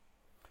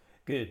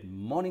Good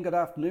morning, good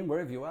afternoon,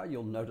 wherever you are.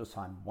 You'll notice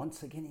I'm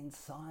once again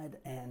inside,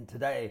 and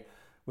today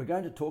we're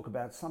going to talk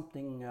about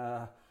something.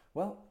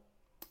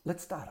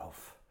 Let's start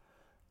off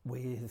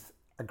with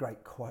a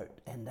great quote,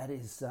 and that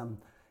is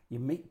you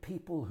meet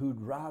people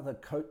who'd rather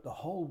coat the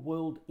whole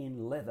world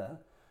in leather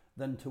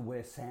than to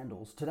wear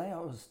sandals. Today I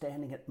was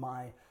standing at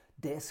my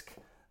desk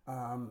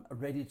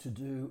ready to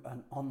do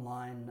an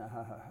online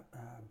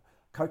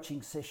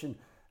coaching session,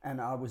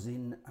 and I was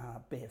in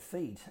bare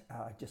feet.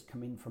 I just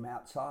come in from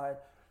outside.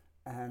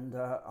 And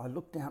I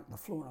looked down at the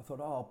floor and I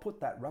thought, I'll put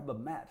that rubber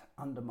mat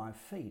under my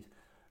feet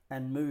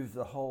and move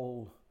the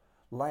whole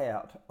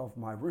layout of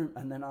my room.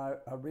 And then I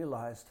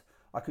realized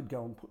I could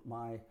go and put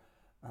my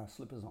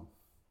slippers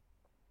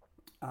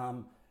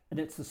on. And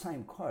it's the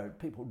same quote.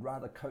 People would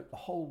rather coat the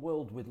whole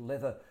world with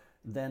leather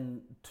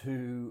than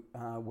to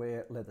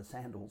wear leather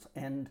sandals.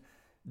 And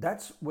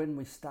that's when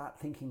we start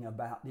thinking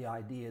about the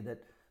idea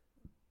that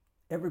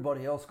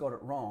everybody else got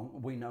it wrong,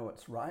 we know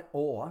it's right,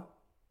 or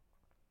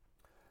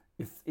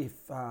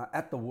if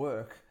at the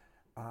work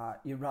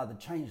you'd rather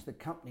change the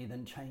company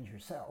than change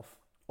yourself,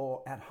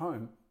 or at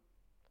home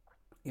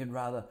you'd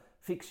rather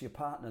fix your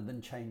partner than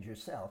change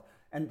yourself.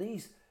 And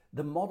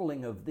the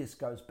modeling of this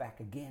goes back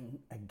again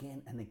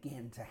and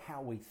again to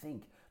how we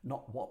think,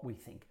 not what we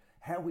think.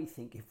 How we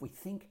think. If we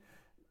think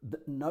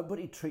that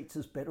nobody treats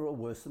us better or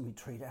worse than we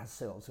treat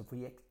ourselves, if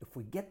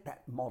we get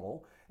that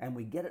model and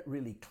we get it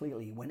really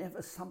clearly,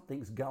 whenever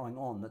something's going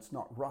on that's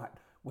not right,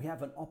 we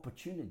have an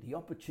opportunity. The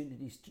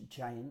opportunity is to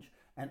change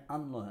and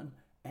unlearn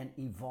and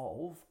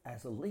evolve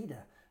as a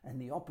leader.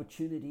 And the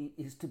opportunity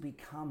is to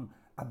become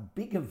a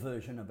bigger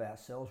version of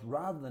ourselves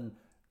rather than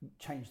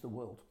change the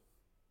world.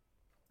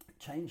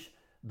 Change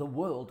the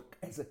world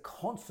as a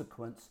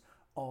consequence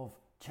of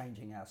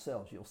changing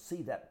ourselves. You'll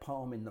see that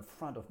poem in the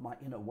front of my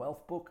Inner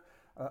Wealth book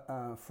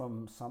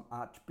from some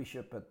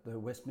archbishop at the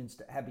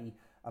Westminster Abbey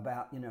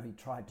about, he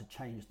tried to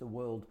change the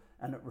world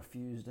and it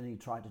refused, and he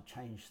tried to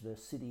change the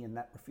city and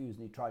that refused,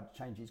 and he tried to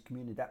change his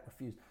community, that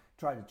refused,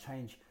 tried to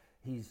change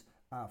his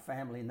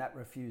family and that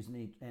refused,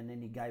 and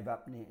then he gave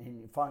up,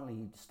 and finally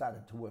he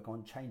started to work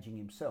on changing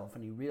himself,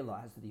 and he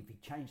realized that if he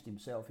changed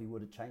himself, he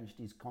would have changed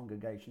his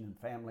congregation and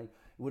family,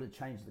 he would have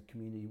changed the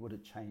community, he would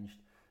have changed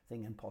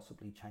thing and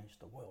possibly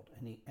changed the world.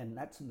 And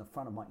that's in the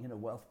front of my Inner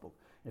Wealth book.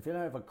 If you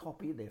don't have a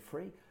copy, they're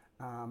free.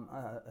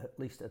 At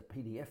least at a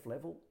PDF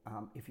level.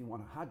 If you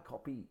want a hard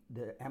copy,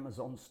 the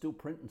Amazon still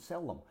print and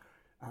sell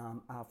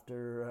them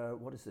after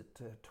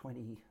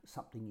 20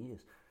 something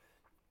years.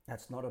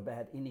 That's not a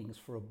bad innings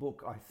for a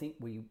book. I think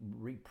we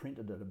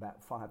reprinted it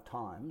about 5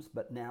 times,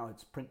 but now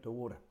it's print to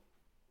order,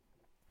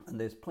 and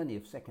there's plenty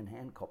of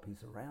second-hand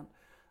copies around.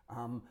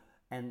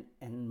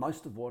 And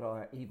most of what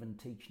I even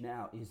teach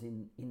now is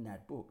in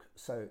that book.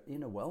 So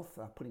Inner Wealth,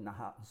 putting the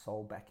heart and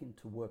soul back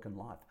into work and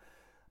life.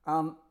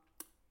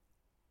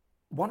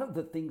 One of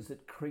the things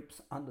that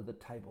creeps under the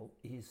table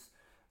is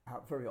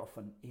very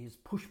often is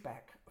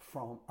pushback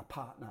from a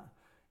partner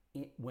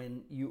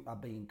when you are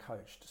being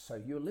coached. So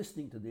you're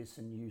listening to this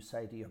and you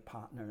say to your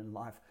partner in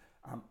life,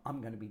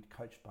 I'm going to be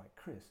coached by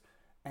Chris.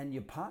 And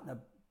your partner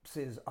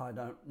says, I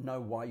don't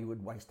know why you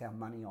would waste our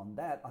money on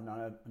that. I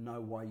don't know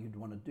why you'd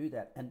want to do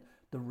that. And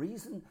the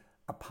reason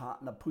a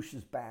partner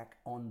pushes back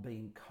on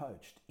being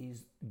coached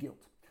is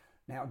guilt.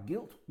 Now,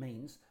 guilt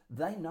means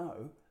they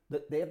know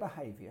that their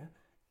behavior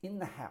in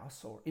the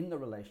house or in the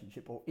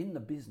relationship or in the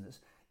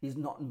business is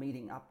not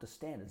meeting up to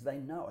standards. They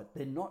know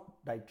it.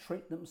 They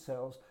treat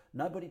themselves,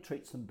 nobody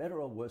treats them better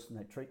or worse than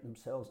they treat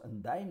themselves,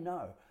 and they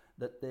know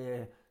that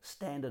their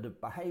standard of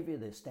behavior,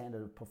 their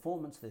standard of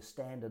performance, their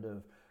standard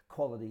of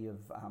quality of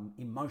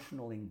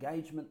emotional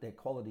engagement, their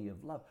quality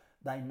of love,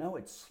 they know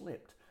it's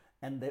slipped.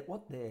 And that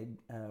what they're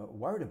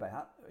worried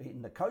about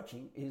in the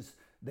coaching is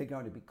they're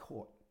going to be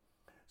caught.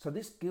 So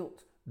this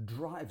guilt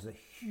drives a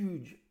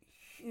huge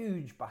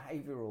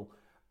behavioral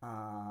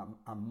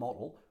a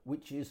model,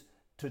 which is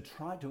to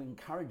try to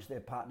encourage their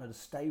partner to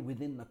stay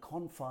within the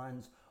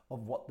confines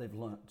of what they've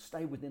learned,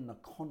 stay within the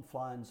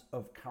confines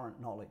of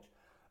current knowledge.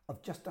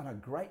 I've just done a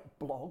great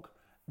blog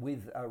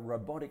with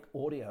robotic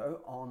audio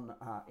on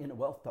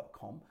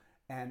innerwealth.com,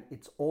 and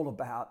it's all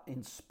about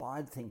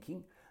inspired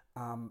thinking,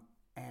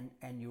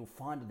 and you'll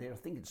find it there. I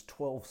think it's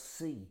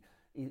 12C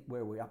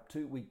where we're up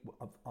to.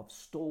 I've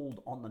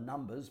stalled on the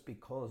numbers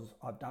because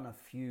I've done a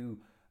few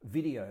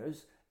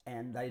videos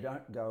and they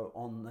don't go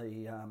on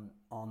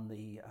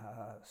the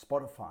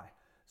Spotify.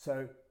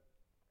 So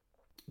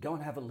go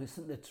and have a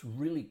listen. It's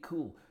really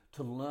cool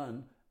to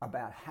learn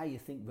about how you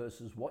think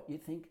versus what you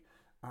think.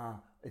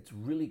 It's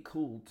really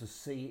cool to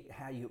see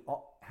how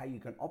you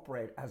can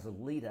operate as a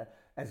leader,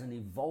 as an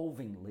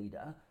evolving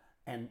leader,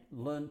 and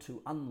learn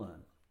to unlearn.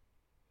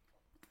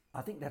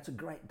 I think that's a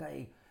great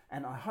day,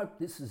 and I hope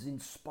this has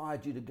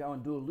inspired you to go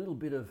and do a little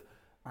bit of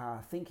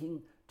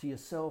thinking to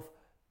yourself,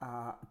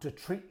 to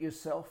treat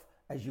yourself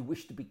as you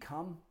wish to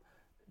become.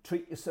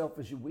 Treat yourself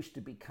as you wish to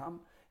become.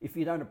 If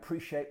you don't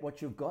appreciate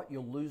what you've got,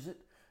 you'll lose it.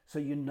 So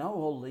you know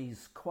all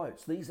these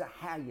quotes. These are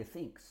how you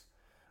thinks,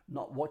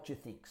 not what you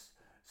thinks.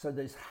 So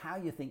there's how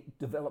you think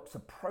develops a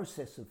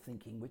process of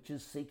thinking, which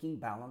is seeking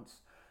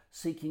balance,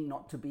 seeking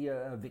not to be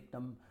a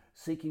victim,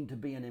 seeking to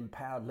be an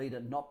empowered leader,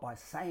 not by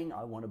saying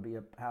I want to be a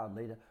empowered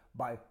leader,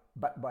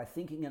 but by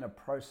thinking in a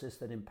process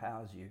that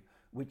empowers you,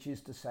 which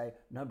is to say,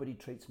 nobody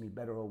treats me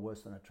better or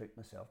worse than I treat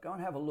myself. Go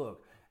and have a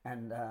look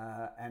and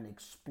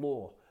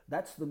explore.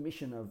 That's the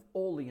mission of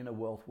all the inner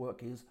wealth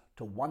work, is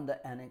to wonder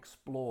and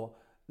explore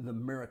the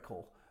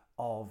miracle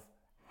of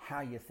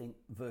how you think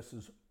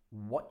versus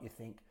what you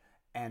think,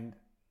 and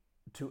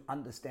to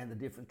understand the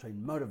difference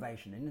between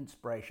motivation and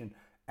inspiration,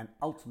 and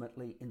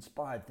ultimately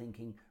inspired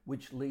thinking,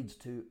 which leads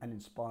to an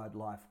inspired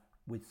life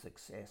with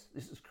success.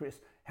 This is Chris.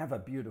 Have a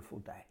beautiful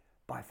day.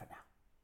 Bye for now.